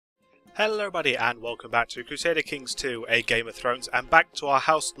Hello everybody and welcome back to Crusader Kings 2, a Game of Thrones, and back to our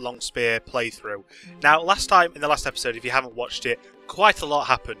House Longspear playthrough. Now, last time, in the last episode, if you haven't watched it, quite a lot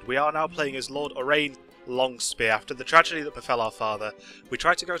happened. We are now playing as Lord Orain Longspear. After the tragedy that befell our father, we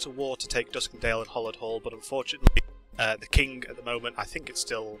tried to go to war to take Duskendale and Hollowed Hall, but unfortunately, the king at the moment, I think it's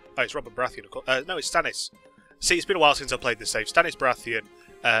still... Oh, it's Robert Baratheon, of course. No, it's Stannis. See, it's been a while since I played this save. Stannis Baratheon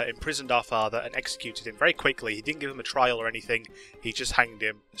imprisoned our father and executed him very quickly. He didn't give him a trial or anything, he just hanged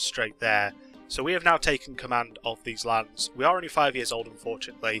him straight there. So we have now taken command of these lands. We are only 5 years old,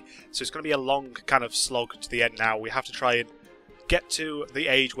 unfortunately, so it's going to be a long kind of slog to the end now. We have to try and get to the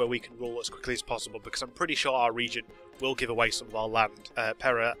age where we can rule as quickly as possible, because I'm pretty sure our region will give away some of our land,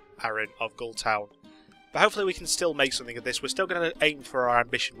 Pera Arryn of Gulltown. But hopefully we can still make something of this. We're still going to aim for our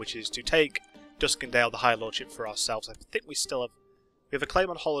ambition, which is to take Duskendale, the High Lordship, for ourselves. I think we still have... We have a claim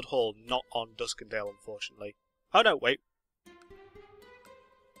on Hollowed Hall, not on Duskendale, unfortunately. Oh no, wait.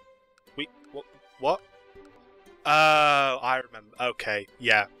 What? Oh, I remember. Okay,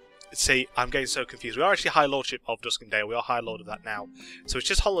 yeah. See, I'm getting so confused. We are actually High Lordship of Duskendale. We are High Lord of that now. So it's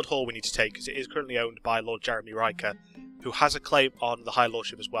just Hollowed Hall we need to take, because it is currently owned by Lord Jeremy Riker, who has a claim on the High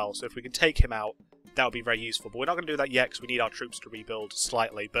Lordship as well. So if we can take him out, that would be very useful. But we're not going to do that yet, because we need our troops to rebuild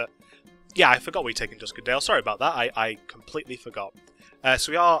slightly. But yeah, I forgot we'd taken Duskendale. Sorry about that. I completely forgot.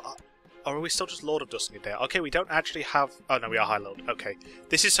 So we are... Or are we still just Lord of Duskendale? Okay, we don't actually have... Oh no, we are High Lord. Okay.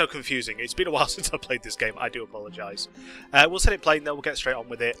 This is so confusing. It's been a while since I played this game. I do apologise. We'll set it plain though. We'll get straight on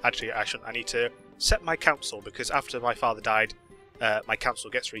with it. Actually, I shouldn't. I need to set my council, because after my father died, my council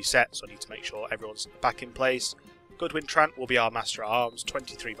gets reset, so I need to make sure everyone's back in place. Goodwin Trant will be our Master at Arms.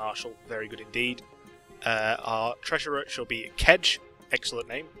 23 Marshal. Very good indeed. Our Treasurer shall be Kedge. Excellent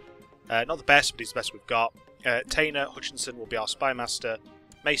name. Not the best, but he's the best we've got. Tainer Hutchinson will be our Spy Master.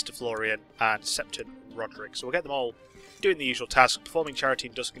 Maester Florian, and Septon Roderick. So we'll get them all doing the usual tasks: performing charity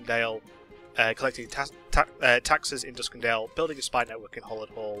in Duskendale, collecting taxes in Duskendale, building a spy network in Hollowed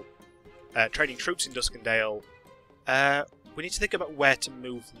Hall, training troops in Duskendale. We need to think about where to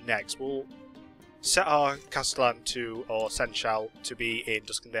move next. We'll set our Castellan to, or Seneschal, to be in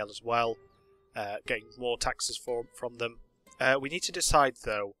Duskendale as well, getting more taxes from them. We need to decide,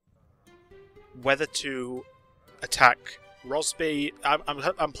 though, whether to attack Rosby.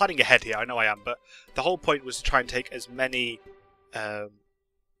 I'm planning ahead here, I know I am, but the whole point was to try and take as many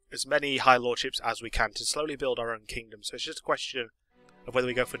High Lordships as we can to slowly build our own kingdom. So it's just a question of whether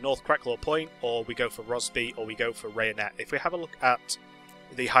we go for North Cracklaw Point, or we go for Rosby, or we go for Rayonet. If we have a look at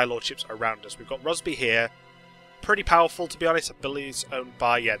the High Lordships around us, we've got Rosby here, pretty powerful to be honest. I believe it's owned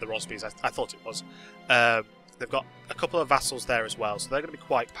by, yeah, the Rosbys, I thought it was. They've got a couple of vassals there as well, so they're going to be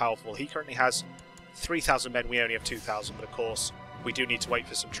quite powerful. He currently has 3,000 men, we only have 2,000, but of course we do need to wait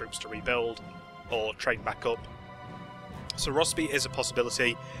for some troops to rebuild or train back up. So Rosby is a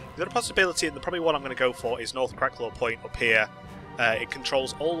possibility. The other possibility, and the probably one I'm going to go for, is North Cracklaw Point up here. It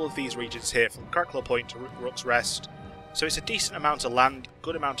controls all of these regions here, from Cracklaw Point to Rook's Rest. So it's a decent amount of land,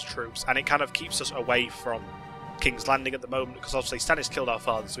 good amount of troops, and it kind of keeps us away from King's Landing at the moment, because obviously Stannis killed our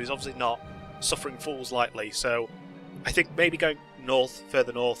father, so he's obviously not suffering fools lightly. So I think maybe going north,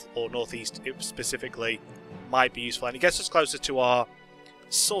 further north, or northeast specifically, might be useful, and it gets us closer to our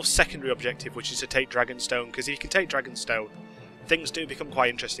sort of secondary objective, which is to take Dragonstone, because if you can take Dragonstone, things do become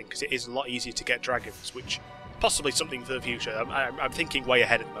quite interesting, because it is a lot easier to get dragons, which is possibly something for the future. I'm thinking way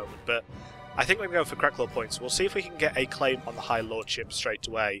ahead at the moment, but I think we're going to go for Cracklaw Points. We'll see if we can get a claim on the High Lordship straight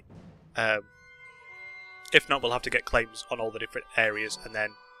away. If not, we'll have to get claims on all the different areas and then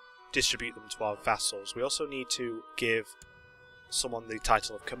distribute them to our vassals. We also need to give someone the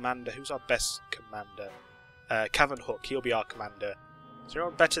title of Commander. Who's our best commander? Cavan Hook, he'll be our commander. Is there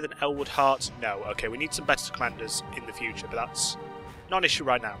anyone better than Elwood Hart? No. Okay, we need some better commanders in the future, but that's not an issue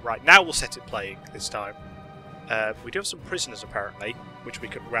right now. Right, now we'll set it playing this time. We do have some prisoners, apparently, which we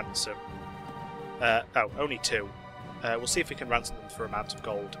could ransom. Oh, only 2. We'll see if we can ransom them for an amount of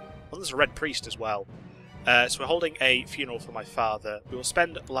gold. Well, there's a Red Priest as well. So we're holding a funeral for my father. We will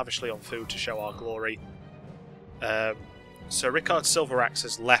spend lavishly on food to show our glory. So Rickard Silveraxe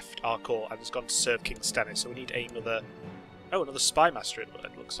has left our court and has gone to serve King Stannis, so we need another... Oh, another Spy Master it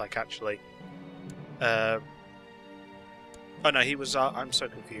looks like, actually. Oh no, he was our... I'm so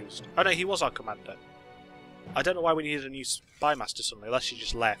confused. Oh no, he was our commander. I don't know why we needed a new Spy Master suddenly, unless she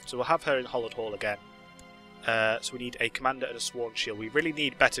just left. So we'll have her in Hollowed Hall again. So we need a commander and a Sworn Shield. We really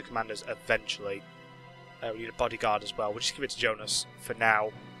need better commanders eventually. We need a bodyguard as well. We'll just give it to Jonas for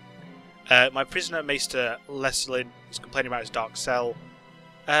now. My prisoner, Maester Leslin, is complaining about his dark cell.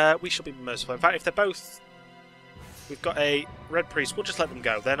 We shall be merciful. In fact, if they're both... We've got a Red Priest, we'll just let them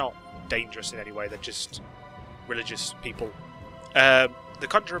go. They're not dangerous in any way, they're just religious people. The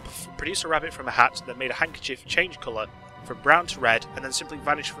conjurer produced a rabbit from a hat, then made a handkerchief change colour from brown to red, and then simply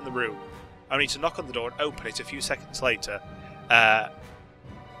vanished from the room, only to knock on the door and open it a few seconds later.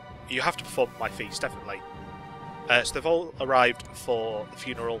 You have to perform my feast, definitely. So they've all arrived for the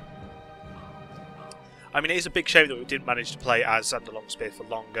funeral. I mean, it is a big shame that we didn't manage to play as Xander Longspear for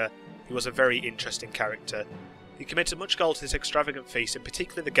longer. He was a very interesting character. He committed much gold to this extravagant feast, and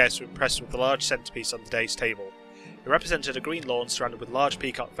particularly the guests were impressed with the large centrepiece on the day's table. It represented a green lawn surrounded with large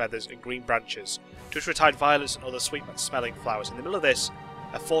peacock feathers and green branches, to which were tied violets and other sweet-smelling flowers. In the middle of this,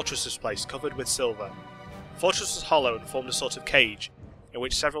 a fortress was placed, covered with silver. The fortress was hollow and formed a sort of cage, in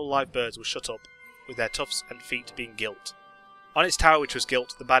which several live birds were shut up, with their tufts and feet being gilt. On its tower, which was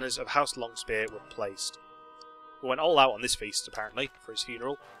gilt, the banners of House Longspear were placed. We went all out on this feast, apparently, for his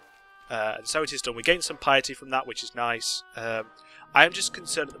funeral. And so it is done. We gained some piety from that, which is nice. I am just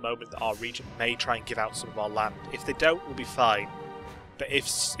concerned at the moment that our regent may try and give out some of our land. If they don't, we'll be fine. But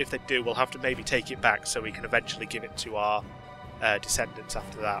if they do, we'll have to maybe take it back so we can eventually give it to our descendants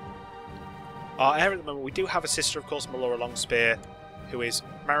after that. Our heir at the moment, we do have a sister, of course, Melora Longspear, who is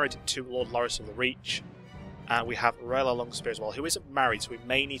married to Lord Loris of the Reach. And we have Rayla Longspear as well, who isn't married, so we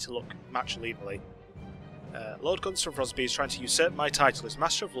may need to look matrilineally. Lord Gunster of Rosby is trying to usurp my title as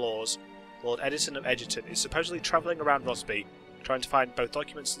Master of Laws. Lord Edison of Edgerton is supposedly travelling around Rosby, trying to find both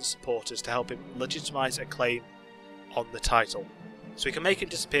documents and supporters to help him legitimise a claim on the title. So we can make him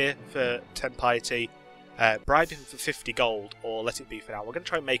disappear for 10 piety, bribe him for 50 gold, or let it be for now. We're going to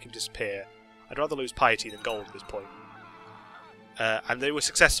try and make him disappear. I'd rather lose piety than gold at this point. And they were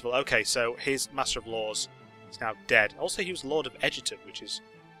successful. Okay, so his Master of Laws is now dead. Also, he was Lord of Edgerton, which is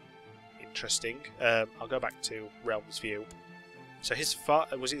interesting. I'll go back to Realm's View. So his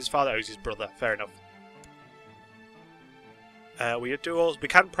was it his father or was his brother? Fair enough. We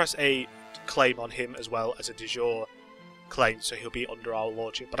can press a claim on him as well as a de jure claim, so he'll be under our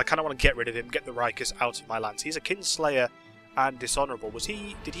lordship. But I kind of want to get rid of him, get the Rikers out of my lands. He's a kinslayer and dishonourable.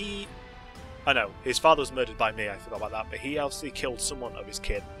 Did he? Oh no, his father was murdered by me. I forgot about that. But he obviously killed someone of his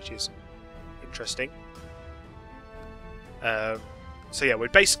kin, which is interesting. So yeah, we're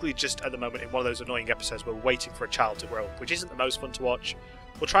basically just at the moment in one of those annoying episodes where we're waiting for a child to grow up, which isn't the most fun to watch.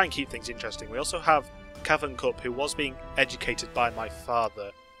 We'll try and keep things interesting. We also have Cavern Cup, who was being educated by my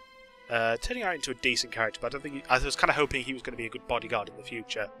father, turning out into a decent character, but I don't think I was kind of hoping he was going to be a good bodyguard in the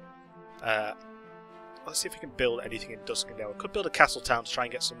future. Let's see if we can build anything in Duskendale. I could build a castle town to try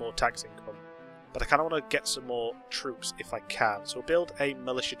and get some more tax income, but I kind of want to get some more troops if I can. So we'll build a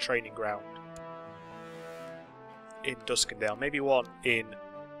militia training ground in Duskendale, maybe one in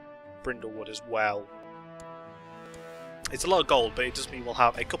Brindlewood as well. It's a lot of gold, but it does mean we'll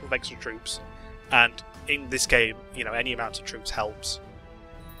have a couple of extra troops, and in this game, you know, any amount of troops helps.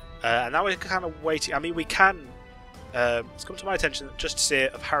 And now we're kind of waiting. I mean, we can. It's come to my attention that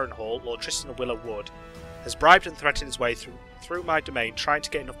Justiciar of Harrenhal, Lord Tristan of Willow Wood, has bribed and threatened his way through my domain, trying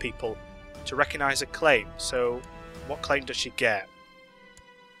to get enough people to recognise a claim. So, what claim does she get?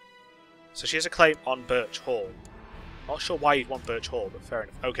 So she has a claim on Birch Hall. Not sure why you'd want Birch Hall, but fair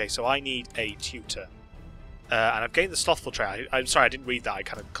enough. Okay, so I need a tutor. And I've gained the Slothful trait. I'm sorry, I didn't read that. I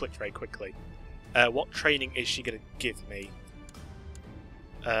kind of clicked very quickly. What training is she going to give me?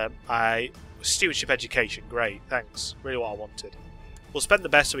 Stewardship education. Great, thanks. Really what I wanted. We'll spend the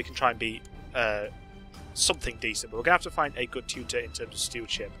best so we can try and be something decent. But we're going to have to find a good tutor in terms of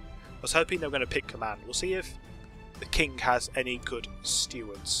stewardship. I was hoping they were going to pick command. We'll see if the king has any good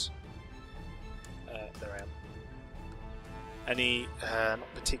stewards. There I am. Any,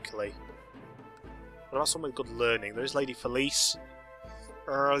 not particularly. What about someone with good learning? There is Lady Felice.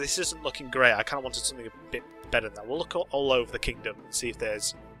 This isn't looking great. I kind of wanted something a bit better than that. We'll look all over the kingdom and see if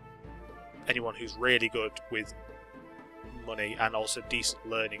there's anyone who's really good with money and also decent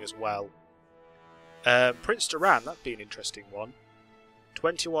learning as well. Prince Duran, that'd be an interesting one.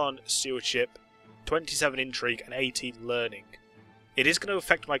 21 stewardship, 27 intrigue, and 18 learning. It is going to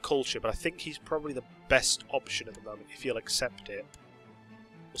affect my culture, but I think he's probably the best option at the moment, if he'll accept it.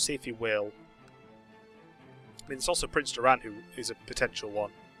 We'll see if he will. I mean, there's also Prince Duran, who is a potential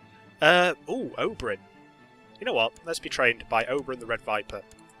one. Ooh, Oberyn. You know what? Let's be trained by Oberyn the Red Viper.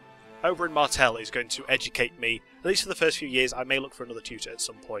 Oberyn Martell is going to educate me, at least for the first few years. I may look for another tutor at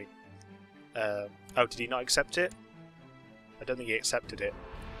some point. Oh, did he not accept it? I don't think he accepted it.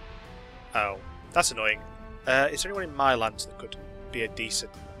 Oh, that's annoying. Is there anyone in my lands that could be a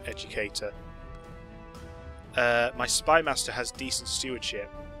decent educator? My spy master has decent stewardship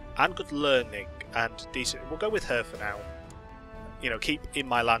and good learning and decent. We'll go with her for now. You know, keep in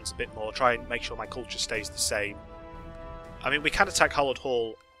my lands a bit more. Try and make sure my culture stays the same. I mean, we can attack Hollowed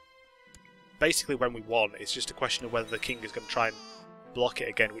Hall basically when we want. It's just a question of whether the king is going to try and block it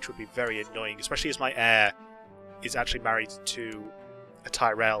again, which would be very annoying, especially as my heir is actually married to a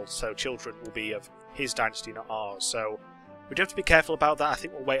Tyrell, so children will be of his dynasty, not ours. So we do have to be careful about that. I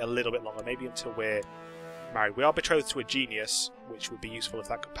think we'll wait a little bit longer, maybe until we're married. We are betrothed to a genius, which would be useful if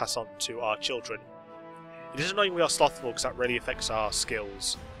that could pass on to our children. It is annoying we are slothful because that really affects our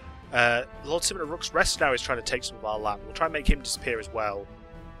skills. Lord Simon of Rook's Rest now is trying to take some of our land. We'll try and make him disappear as well.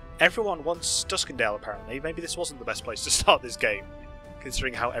 Everyone wants Duskendale, apparently. Maybe this wasn't the best place to start this game,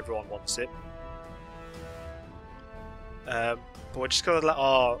 considering how everyone wants it. But we're just going to let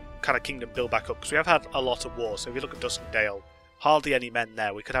our kind of kingdom build back up, because we have had a lot of wars. So if you look at Duskendale, hardly any men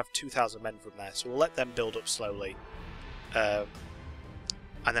there. We could have 2,000 men from there, so we'll let them build up slowly. And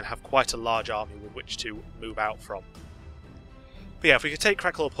then have quite a large army with which to move out from. But yeah, if we could take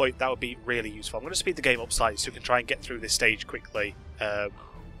Crackle Point, that would be really useful. I'm going to speed the game up slightly so we can try and get through this stage quickly. There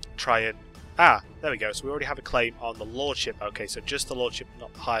we go. So we already have a claim on the Lordship. Okay, so just the Lordship,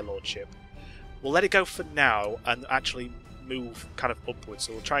 not the High Lordship. We'll let it go for now and actually move kind of upwards.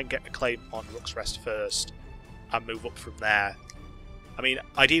 So we'll try and get a claim on Rook's Rest first and move up from there. I mean,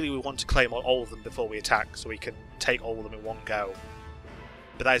 ideally we want to claim on all of them before we attack so we can take all of them in one go.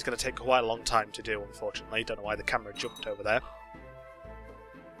 But that is going to take quite a long time to do, unfortunately. Don't know why the camera jumped over there.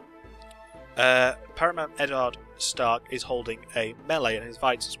 Paramount Eddard Stark is holding a melee and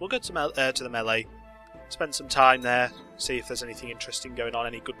invites us. We'll go to the melee, spend some time there, see if there's anything interesting going on,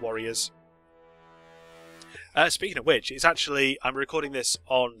 any good warriors. Speaking of which, it's actually, I'm recording this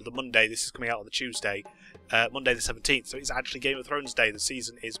on the Monday, this is coming out on the Tuesday, Monday the 17th, so it's actually Game of Thrones Day, the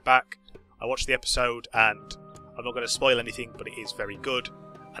season is back. I watched the episode and I'm not going to spoil anything, but it is very good,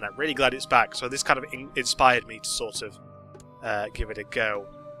 and I'm really glad it's back, so this kind of inspired me to sort of give it a go.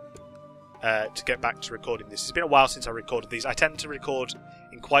 To get back to recording this. It's been a while since I recorded these. I tend to record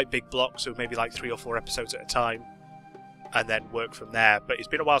in quite big blocks, so maybe like 3 or 4 episodes at a time, and then work from there. But it's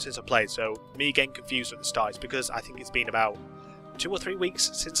been a while since I played, so me getting confused at the start is because I think it's been about 2 or 3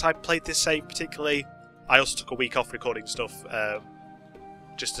 weeks since I played this save particularly. I also took a week off recording stuff,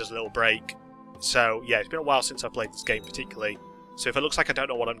 just as a little break. So yeah, it's been a while since I played this game particularly. So if it looks like I don't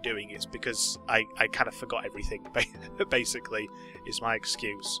know what I'm doing, it's because I kind of forgot everything, basically, is my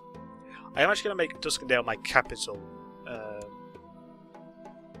excuse. I am actually going to make Duskendale my capital,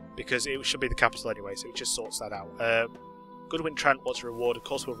 because it should be the capital anyway, so it just sorts that out. Goodwin Trant wants a reward. Of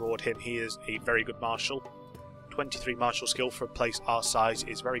course we'll reward him. He is a very good marshal. 23 martial skill for a place our size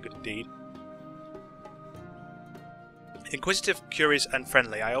is very good indeed. Inquisitive, curious and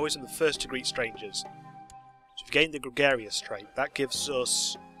friendly. I always am the first to greet strangers. So we've gained the gregarious trait. That gives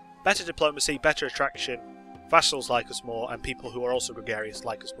us better diplomacy, better attraction. Vassals like us more, and people who are also gregarious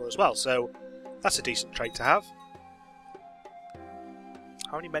like us more as well, so that's a decent trait to have.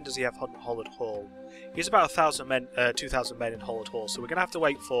 How many men does he have on Hollard Hall? He has about 1,000 men, 2,000 men in Hollard Hall, so we're going to have to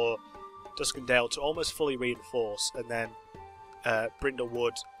wait for Duskendale to almost fully reinforce, and then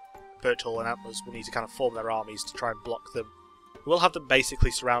Brindlewood, Birchall and Antlers will need to kind of form their armies to try and block them. We'll have them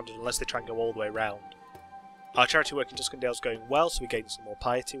basically surrounded unless they try and go all the way around. Our charity work in Duskendale is going well, so we gain some more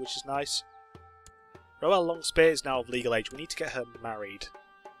piety, which is nice. Roel Longspear is now of legal age. We need to get her married.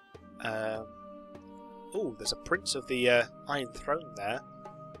 Oh, there's a Prince of the Iron Throne there.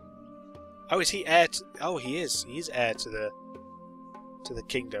 Oh, is he heir to... Oh, he is. He is heir to the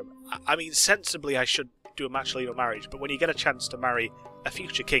kingdom. I mean, sensibly, I should do a matrilineal marriage, but when you get a chance to marry a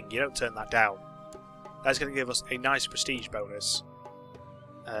future king, you don't turn that down. That's going to give us a nice prestige bonus.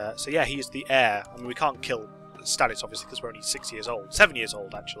 So yeah, he's the heir. I mean, we can't kill Stannis, obviously, because we're only 6 years old. 7 years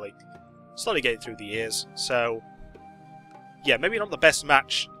old, actually. Slowly getting through the years, so yeah, maybe not the best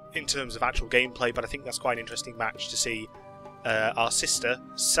match in terms of actual gameplay, but I think that's quite an interesting match to see our sister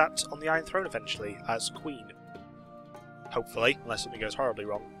sat on the Iron Throne eventually as queen. Hopefully, unless something goes horribly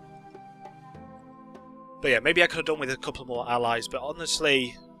wrong. But yeah, maybe I could have done with a couple more allies, but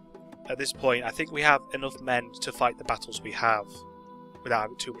honestly, at this point, I think we have enough men to fight the battles we have without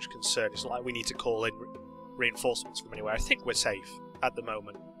having too much concern. It's not like we need to call in reinforcements from anywhere. I think we're safe at the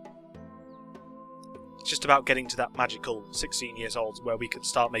moment. It's just about getting to that magical 16 years old where we can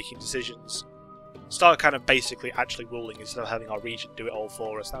start making decisions. Start kind of basically actually ruling instead of having our region do it all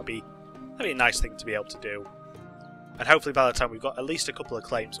for us. That'd be a nice thing to be able to do. And hopefully by the time we've got at least a couple of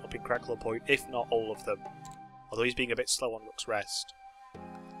claims up in Crackle Point, if not all of them. Although he's being a bit slow on Rook's Rest.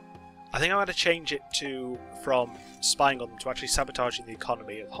 I think I'm going to change it from spying on them to actually sabotaging the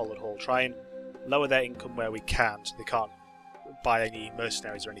economy of Hollard Hall. Try and lower their income where we can so they can't buy any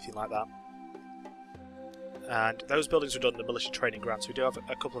mercenaries or anything like that. And those buildings were done in the militia training ground, so we do have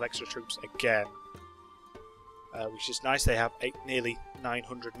a couple of extra troops again. Which is nice. They have nearly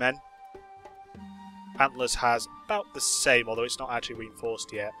 900 men. Antlers has about the same, although it's not actually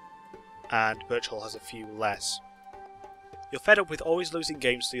reinforced yet. And Birchall has a few less. You're fed up with always losing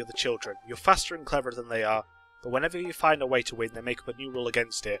games to the other children. You're faster and cleverer than they are, but whenever you find a way to win, they make up a new rule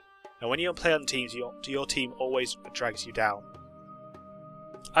against it. And when you don't play on teams, your team always drags you down.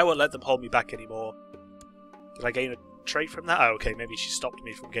 I won't let them hold me back anymore. Did I gain a trait from that? Oh, okay, maybe she stopped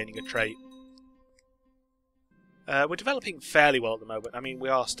me from gaining a trait. We're developing fairly well at the moment. I mean, we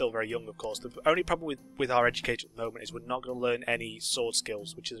are still very young, of course. The only problem with our education at the moment is we're not going to learn any sword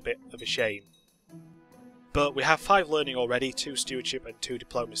skills, which is a bit of a shame. But we have 5 learning already, 2 stewardship and 2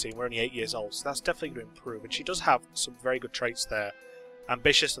 diplomacy, and we're only 8 years old, so that's definitely going to improve. And she does have some very good traits there.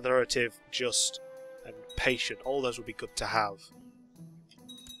 Ambitious, authoritative, just, and patient. All those would be good to have.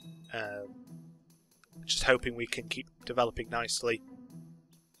 Just hoping we can keep developing nicely.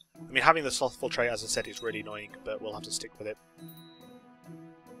 I mean, having the slothful trait, as I said, is really annoying, but we'll have to stick with it.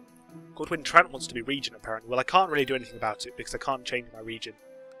 Goodwin Trent wants to be regent, apparently. Well, I can't really do anything about it, because I can't change my region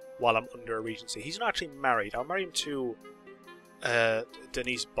while I'm under a regency. He's not actually married. I'll marry him to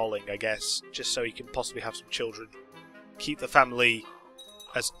Denise Bolling, I guess, just so he can possibly have some children. Keep the family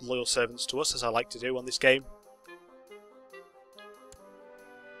as loyal servants to us, as I like to do on this game.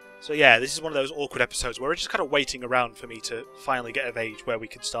 So yeah, this is one of those awkward episodes where we're just kind of waiting around for me to finally get of age where we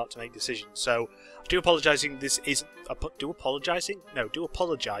can start to make decisions. So, I do apologise even,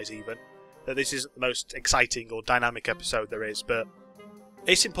 that this isn't the most exciting or dynamic episode there is, but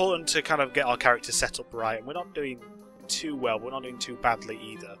it's important to kind of get our characters set up right, and we're not doing too well, we're not doing too badly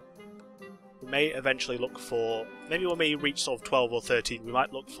either. We may eventually look for, maybe when we reach sort of 12 or 13, we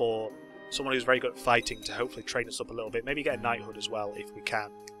might look for someone who's very good at fighting to hopefully train us up a little bit, maybe get a knighthood as well if we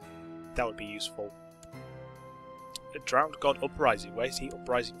can. That would be useful. A drowned god uprising. Where is he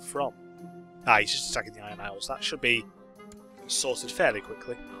uprising from? Ah, he's just attacking the Iron Isles. That should be sorted fairly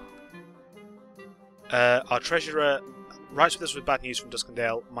quickly. Our treasurer writes with us with bad news from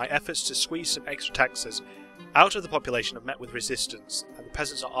Duskendale. My efforts to squeeze some extra taxes out of the population have met with resistance, and the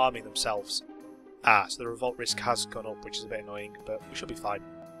peasants are arming themselves. Ah, so the revolt risk has gone up, which is a bit annoying, but we should be fine.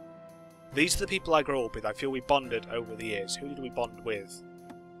 These are the people I grew up with. I feel we bonded over the years. Who did we bond with?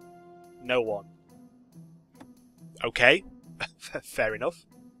 No one. Okay. Fair enough.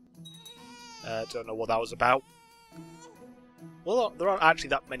 Don't know what that was about. Well, there aren't actually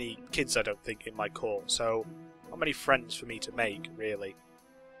that many kids, I don't think, in my court, so not many friends for me to make, really.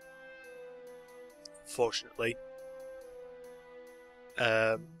 Fortunately.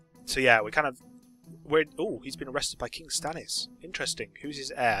 So yeah, ooh, he's been arrested by King Stannis. Interesting. Who's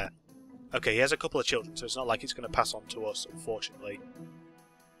his heir? Okay, he has a couple of children, so it's not like it's going to pass on to us, unfortunately.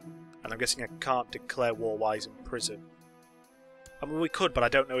 And I'm guessing I can't declare war-wise in prison. I mean, we could, but I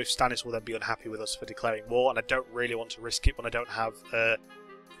don't know if Stannis will then be unhappy with us for declaring war, and I don't really want to risk it when I don't have,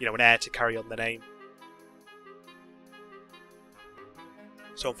 you know, an heir to carry on the name.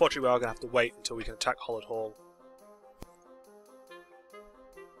 So unfortunately we are going to have to wait until we can attack Hollowed Hall.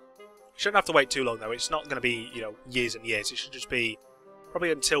 Shouldn't have to wait too long though, it's not going to be, you know, years and years. It should just be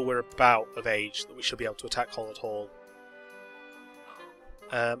probably until we're about of age that we should be able to attack Hollowed Hall.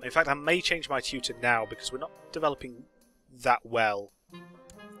 In fact, I may change my tutor now because we're not developing that well.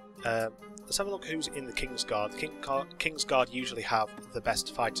 Let's have a look who's in the Kingsguard. The Kingsguard usually have the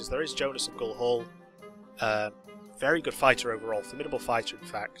best fighters. There is Jonas of Gull Hall. Very good fighter overall. Formidable fighter, in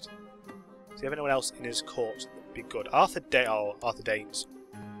fact. Does he have anyone else in his court that would be good? Arthur Dane's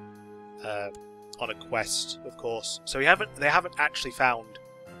on a quest, of course. So they haven't actually found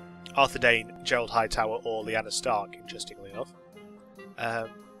Arthur Dane, Gerald Hightower, or Lyanna Stark, interestingly enough.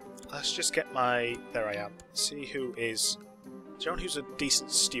 Let's just get my... There I am. See who is... Is there anyone who's a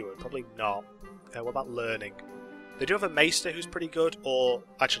decent steward? Probably not. What about learning? They do have a maester who's pretty good, or...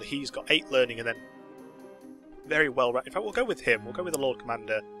 Actually, he's got 8 learning and then... Very well... In fact, we'll go with him. We'll go with the Lord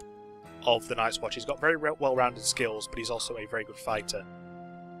Commander of the Night's Watch. He's got very well-rounded skills, but he's also a very good fighter.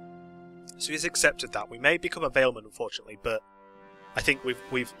 So he's accepted that. We may become a Valeman, unfortunately, but I think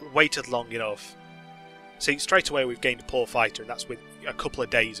we've waited long enough. See, straight away we've gained a poor fighter, and that's with a couple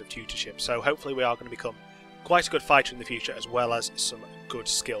of days of tutorship. So hopefully we are going to become quite a good fighter in the future, as well as some good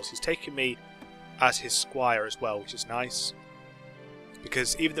skills. He's taken me as his squire as well, which is nice.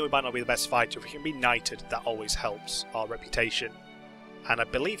 Because even though we might not be the best fighter, if we can be knighted, that always helps our reputation. And I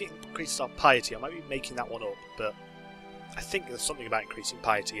believe it increases our piety. I might be making that one up, but I think there's something about increasing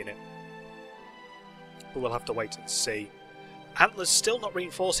piety in it. But we'll have to wait and see. Antlers still not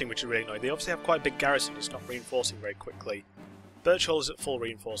reinforcing, which is really annoying. They obviously have quite a big garrison, it's not reinforcing very quickly. Birchall is at full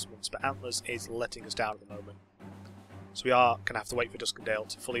reinforcements, but Antlers is letting us down at the moment. So we are going to have to wait for Duskendale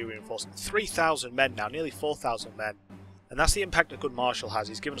to fully reinforce. 3,000 men now, nearly 4,000 men. And that's the impact a good marshal has.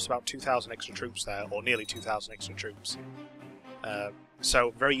 He's given us about 2,000 extra troops there, or nearly 2,000 extra troops.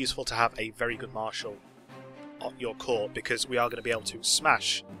 So very useful to have a very good marshal at your court, because we are going to be able to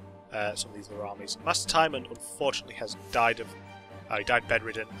smash some of these other armies. Master Timon, unfortunately, has died he died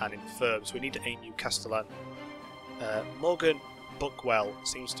bedridden and infirm, so we need a new Castellan. Morgan Buckwell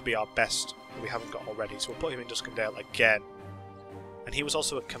seems to be our best that we haven't got already, so we'll put him in Duskendale again. And he was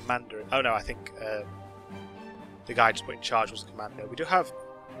also a commander. Oh no, I think the guy just put in charge was the commander. We do have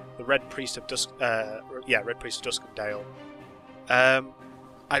the Red Priest of Red Priest of Duskendale.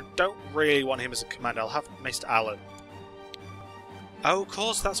 I don't really want him as a commander. I'll have Mr. Allen. Oh, of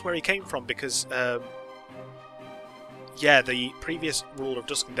course, that's where he came from, because yeah, the previous ruler of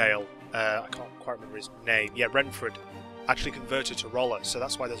Duskendale, I can't quite remember his name. Yeah, Renfred actually converted to Roller, so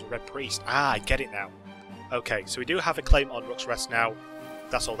that's why there's a Red Priest. Ah, I get it now. Okay, so we do have a claim on Rook's Rest now.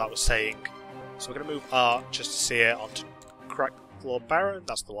 That's all that was saying. So we're going to move our Justiciar onto Cracklaw Baron.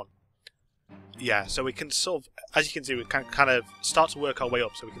 That's the one. Yeah, so we can sort of, as you can see, we can kind of start to work our way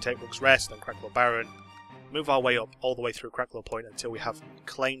up. So we can take Rook's Rest, then Cracklaw Baron, move our way up all the way through Cracklaw Point until we have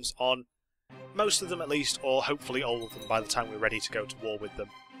claims on most of them at least, or hopefully all of them by the time we're ready to go to war with them.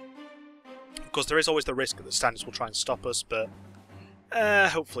 Of course, there is always the risk that the standards will try and stop us, but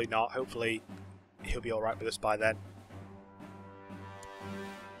hopefully not. Hopefully he'll be alright with us by then.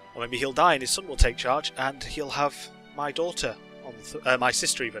 Or maybe he'll die and his son will take charge, and he'll have my daughter, on my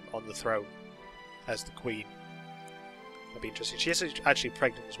sister even, on the throne as the queen. That'd be interesting. She is actually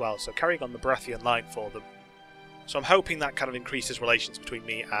pregnant as well, so carrying on the Baratheon line for them. So I'm hoping that kind of increases relations between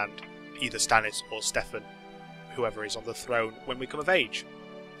me and either Stannis or Stefan, whoever is on the throne, when we come of age.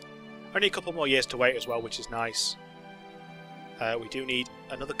 Only a couple more years to wait as well, which is nice. We do need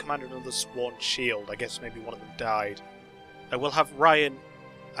another commander and another Sworn Shield. I guess maybe one of them died. We'll have Ryan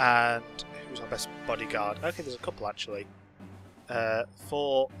and... who's our best bodyguard? Okay, there's a couple actually.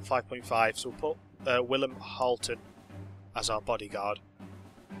 For 5.5, so we'll put Willem Halton as our bodyguard.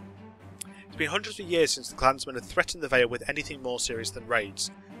 It's been hundreds of years since the clansmen had threatened the Vale with anything more serious than raids.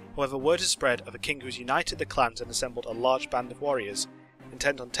 However, word has spread of a king who has united the clans and assembled a large band of warriors,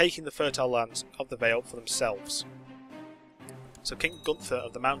 intent on taking the fertile lands of the Vale for themselves. So King Gunther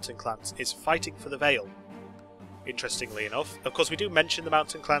of the Mountain Clans is fighting for the Vale, interestingly enough. Of course, we do mention the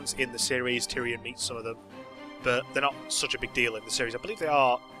Mountain Clans in the series. Tyrion meets some of them, but they're not such a big deal in the series. I believe they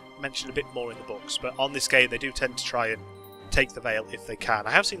are mentioned a bit more in the books, but on this game they do tend to try and take the Vale if they can.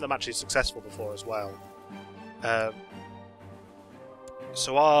 I have seen them actually successful before as well.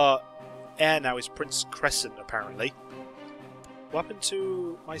 So our heir now is Prince Crescent, apparently. What happened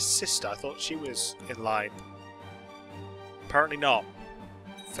to my sister? I thought she was in line. Apparently not.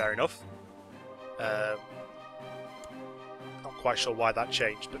 Fair enough. Not quite sure why that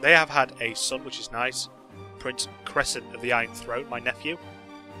changed, but they have had a son, which is nice. Prince Crescent of the Iron Throne, my nephew.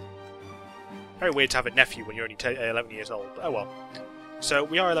 Very weird to have a nephew when you're only 11 years old, but oh well. So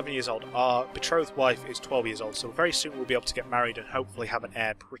we are 11 years old. Our betrothed wife is 12 years old, so very soon we'll be able to get married and hopefully have an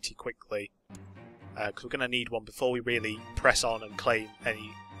heir pretty quickly. Because we're going to need one before we really press on and claim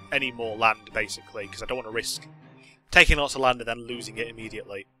any more land, basically, because I don't want to risk taking lots of land and then losing it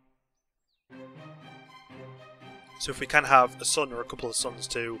immediately. So if we can have a son or a couple of sons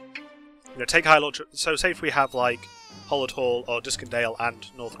to, take High Lord. So say if we have like Hollard Hall or Duskendale and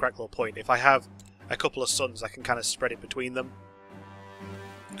North Cracklaw Point, if I have a couple of sons, I can kind of spread it between them.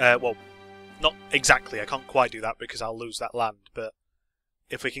 Well, not exactly. I can't quite do that because I'll lose that land, but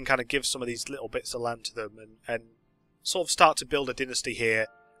if we can kind of give some of these little bits of land to them and sort of start to build a dynasty here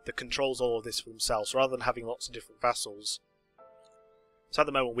that controls all of this for themselves, rather than having lots of different vassals. So at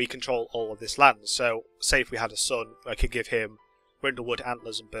the moment we control all of this land, so say if we had a son, I could give him Brindlewood,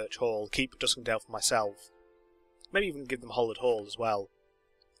 Antlers and Birch Hall, keep Duskendale for myself, maybe even give them Hollard Hall as well,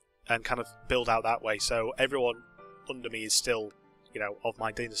 and kind of build out that way, so everyone under me is still, of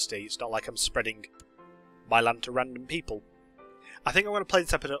my dynasty. It's not like I'm spreading my land to random people. I think I'm going to play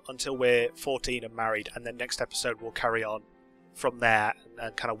this episode until we're 14 and married, and then next episode we'll carry on from there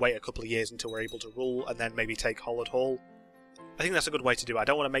and kind of wait a couple of years until we're able to rule, and then maybe take Hollard Hall. I think that's a good way to do it. I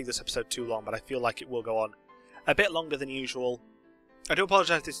don't want to make this episode too long, but I feel like it will go on a bit longer than usual. I do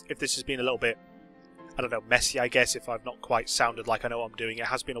apologise if this has been a little bit, I don't know, messy, I guess, if I've not quite sounded like I know what I'm doing. It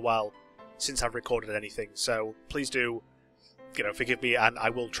has been a while since I've recorded anything, so please do, forgive me, and I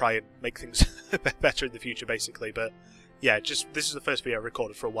will try and make things better in the future, basically, but yeah, this is the first video I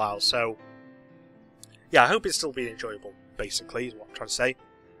recorded for a while, so yeah, I hope it's still been enjoyable, basically, is what I'm trying to say.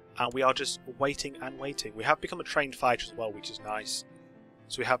 And we are just waiting and waiting. We have become a trained fighter as well, which is nice.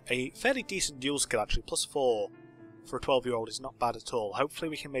 So we have a fairly decent dual skill, actually. +4 for a 12-year-old is not bad at all. Hopefully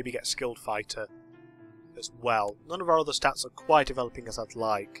we can maybe get a skilled fighter as well. None of our other stats are quite developing as I'd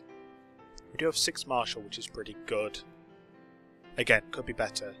like. We do have 6 martial, which is pretty good. Again, could be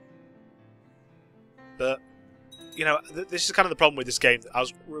better. But, you know, this is kind of the problem with this game. I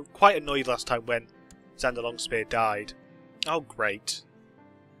was quite annoyed last time when Xander Longspear died. Oh, great.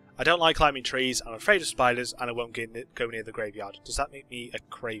 I don't like climbing trees, I'm afraid of spiders, and I won't go near the graveyard. Does that make me a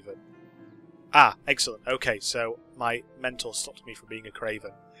craven? Ah, excellent. Okay, so my mentor stopped me from being a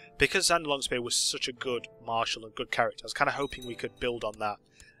craven. Because Xander Longspear was such a good martial and good character, I was kind of hoping we could build on that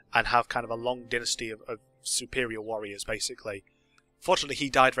and have kind of a long dynasty of superior warriors, basically. Fortunately, he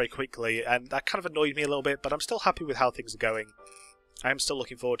died very quickly, and that kind of annoyed me a little bit, but I'm still happy with how things are going. I am still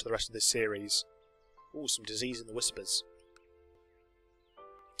looking forward to the rest of this series. Ooh, some disease in the whispers.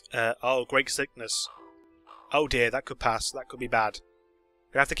 Oh, great sickness. Oh dear, that could pass. That could be bad.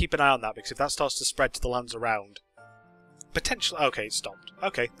 We have to keep an eye on that, because if that starts to spread to the lands around... Potentially... Okay, it stopped.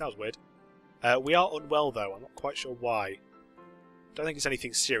 Okay, that was weird. We are unwell, though. I'm not quite sure why. Don't think it's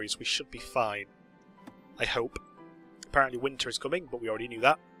anything serious. We should be fine. I hope. Apparently winter is coming, but we already knew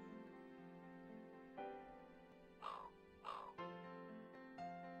that.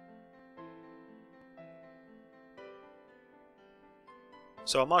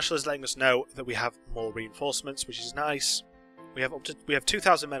 So our marshal is letting us know that we have more reinforcements, which is nice. We have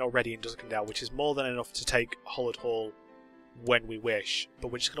 2,000 men already in Duskendale, which is more than enough to take Hollard Hall when we wish. But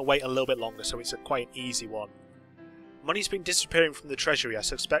we're just going to wait a little bit longer, so it's quite an easy one. Money's been disappearing from the treasury. I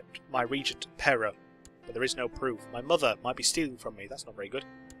suspect my regent Pera, but there is no proof. My mother might be stealing from me. That's not very good.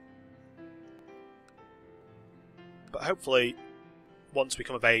 But hopefully, once we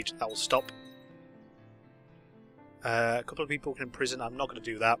come of age, that will stop. A couple of people in prison. I'm not going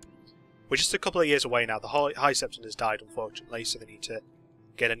to do that. We're just a couple of years away now. The High Septon has died, unfortunately, so they need to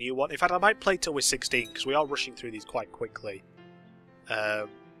get a new one. In fact, I might play till we're 16, because we are rushing through these quite quickly.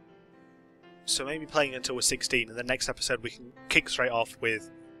 So maybe playing until we're 16, and the next episode we can kick straight off with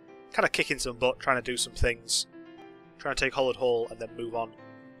kind of kicking some butt, trying to do some things, trying to take Hollard Hall, and then move on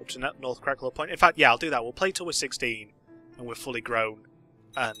up to North Cracklow Point. In fact, yeah, I'll do that. We'll play till we're 16, and we're fully grown,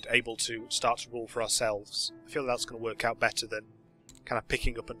 and able to start to rule for ourselves. I feel that's going to work out better than kind of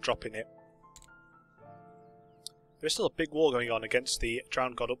picking up and dropping it. There's still a big war going on against the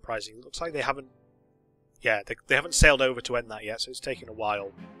Drowned God Uprising. It looks like they haven't... Yeah, they haven't sailed over to end that yet, so it's taking a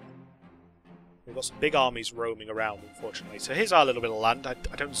while. We've got some big armies roaming around, unfortunately. So here's our little bit of land. I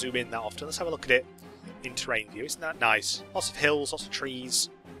don't zoom in that often. Let's have a look at it in terrain view. Isn't that nice? Lots of hills, lots of trees.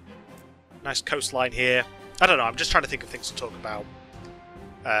 Nice coastline here. I don't know, I'm just trying to think of things to talk about.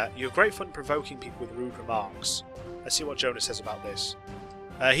 You have great fun provoking people with rude remarks. Let's see what Jonah says about this.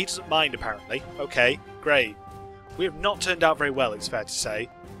 He doesn't mind, apparently. Okay, great. We have not turned out very well, it's fair to say.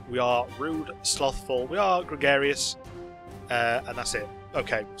 We are rude, slothful, we are gregarious, and that's it.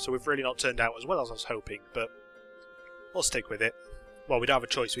 Okay, so we've really not turned out as well as I was hoping, but we'll stick with it. Well, we don't have a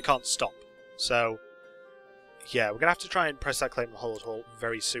choice, we can't stop. So, yeah, we're going to have to try and press that claim on Hollard Hall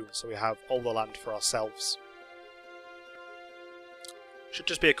very soon, so we have all the land for ourselves. Should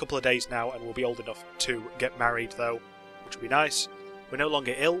just be a couple of days now, and we'll be old enough to get married, though, which will be nice. We're no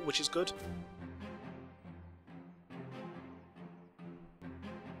longer ill, which is good.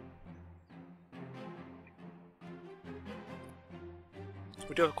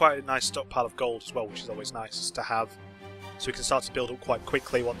 We do have quite a nice stockpile of gold as well, which is always nice to have. So we can start to build up quite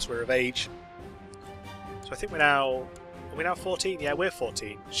quickly once we're of age. So I think we're now... Are we now 14? Yeah, we're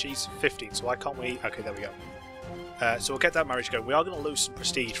 14. She's 15, so why can't we... Okay, there we go. So we'll get that marriage going. We are going to lose some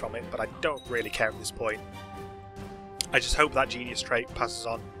prestige from it, but I don't really care at this point. I just hope that genius trait passes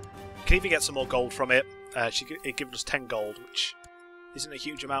on. We can even get some more gold from it. It gives us 10 gold, which isn't a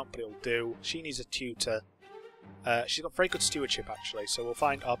huge amount, but it'll do. She needs a tutor. She's got very good stewardship, actually, so we'll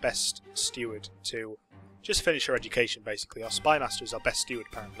find our best steward to just finish her education, basically. Our spymaster is our best steward,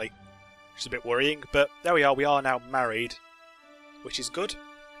 apparently, which is a bit worrying, but there we are. We are now married, which is good.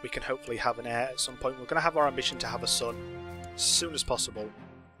 We can hopefully have an heir at some point. We're going to have our ambition to have a son as soon as possible.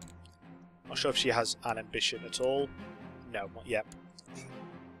 Not sure if she has an ambition at all. No, not yet.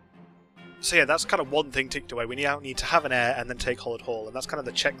 So yeah, that's kind of one thing ticked away. We now need to have an heir and then take Hollard Hall, and that's kind of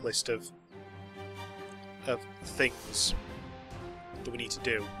the checklist of things that we need to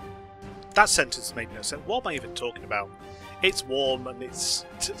do. That sentence made no sense. What am I even talking about? It's warm and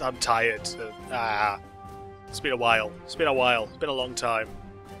I'm tired. It's been a while. It's been a while. It's been a long time.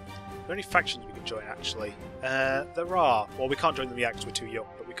 Are there any factions we can join, actually? There are. Well, we can't join them yet because we're too young,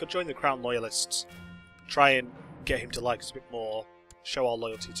 but we could join the Crown Loyalists. Try and get him to like us a bit more. Show our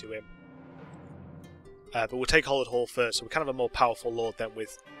loyalty to him. But we'll take Hollard Hall first, so we're kind of a more powerful lord then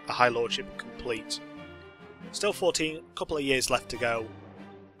with a High Lordship complete. Still 14, a couple of years left to go.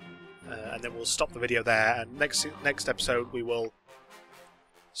 and then we'll stop the video there, and next episode we will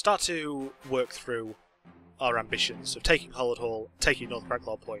start to work through our ambitions of taking Hollowed Hall, taking North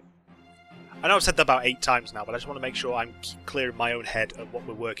Bracklaw Point. I know I've said that about 8 times now, but I just want to make sure I'm clear in my own head of what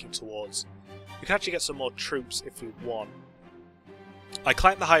we're working towards. We can actually get some more troops if we want. I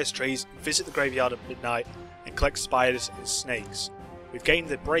climb the highest trees, visit the graveyard at midnight, and collect spiders and snakes. We've gained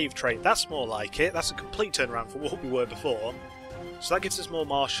the Brave trait. That's more like it. That's a complete turnaround from what we were before. So that gives us more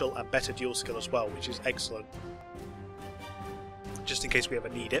martial and better duel skill as well, which is excellent. Just in case we ever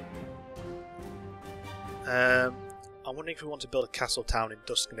need it. I'm wondering if we want to build a castle town in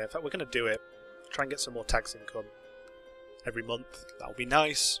Duskendale. In fact, we're going to do it. Try and get some more tax income every month. That would be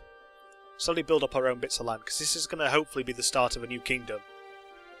nice. Slowly build up our own bits of land, because this is going to hopefully be the start of a new kingdom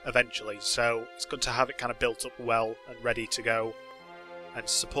eventually. So it's good to have it kind of built up well and ready to go and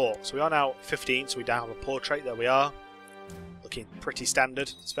support. So we are now 15, so we now have a portrait. There we are. Looking pretty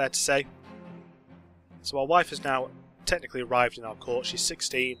standard, it's fair to say. So our wife has now technically arrived in our court. She's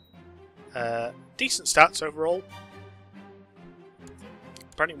 16. Decent stats overall.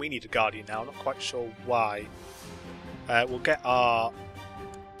 Apparently we need a guardian now, not quite sure why. We'll get our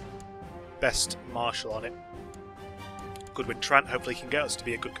best marshal on it. Goodwin Trant, hopefully he can get us to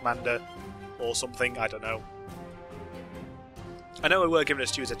be a good commander or something, I don't know. I know we were given a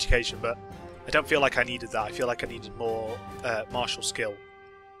steward's education, but I don't feel like I needed that. I feel like I needed more martial skill.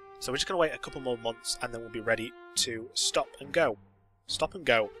 So we're just going to wait a couple more months and then we'll be ready to stop and go. Stop and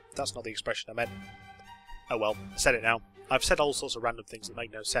go. That's not the expression I meant. Oh well, I said it now. I've said all sorts of random things that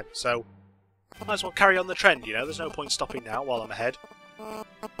make no sense, so I might as well carry on the trend, you know? There's no point stopping now while I'm ahead.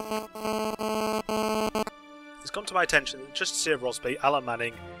 It's come to my attention that Justiciar of Rosby, Alan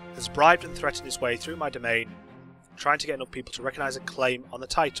Manning, has bribed and threatened his way through my domain, trying to get enough people to recognise a claim on the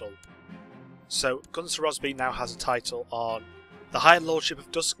title. So, Gunsir Rosby now has a title on the High Lordship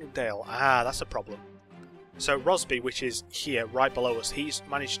of Duskendale. Ah, that's a problem. So Rosby, which is here, right below us, he's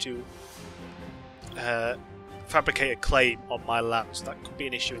managed to fabricate a claim on my land, so that could be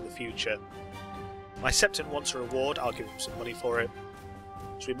an issue in the future. My Septon wants a reward, I'll give him some money for it.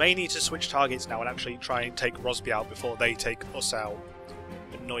 So we may need to switch targets now and actually try and take Rosby out before they take us out,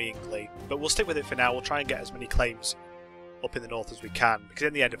 annoyingly. But we'll stick with it for now, we'll try and get as many claims up in the north as we can, because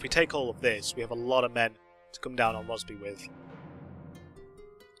in the end, if we take all of this, we have a lot of men to come down on Rosby with.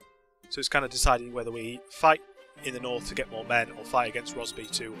 So it's kind of deciding whether we fight in the north to get more men, or fight against Rosby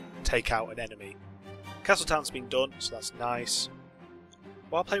to take out an enemy. Castletown's been done, so that's nice.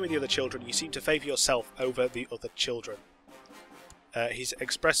 While playing with the other children, you seem to favour yourself over the other children. He's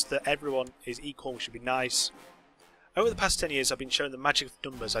expressed that everyone is equal, which should be nice. Over the past 10 years, I've been shown the magic of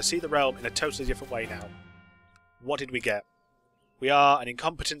numbers. I see the realm in a totally different way now. What did we get? We are an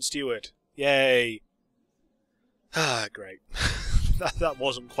incompetent steward. Yay! Ah, great. that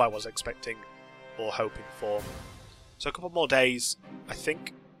wasn't quite what I was expecting or hoping for. So a couple more days, I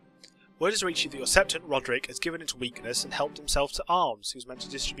think. Word has reached you that your Septon, Roderick, has given into weakness and helped himself to arms. He was meant to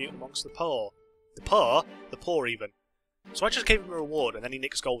distribute amongst the poor. The poor? The poor, even. So I just gave him a reward and then he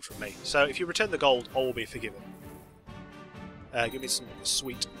nicks gold from me. So if you return the gold, all will be forgiven. Give me some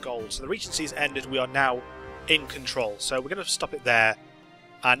sweet gold. So the Regency's ended. We are now in control. So we're going to stop it there.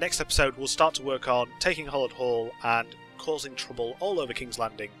 And next episode, we'll start to work on taking Hollowed Hall and causing trouble all over King's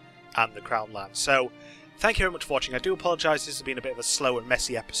Landing and the Crown Land. So thank you very much for watching. I do apologise, this has been a bit of a slow and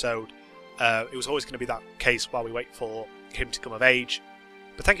messy episode. It was always going to be that case while we wait for him to come of age.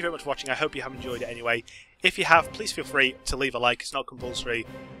 But thank you very much for watching. I hope you have enjoyed it anyway. If you have, please feel free to leave a like. It's not compulsory,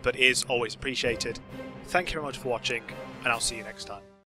 but is always appreciated. Thank you very much for watching, and I'll see you next time.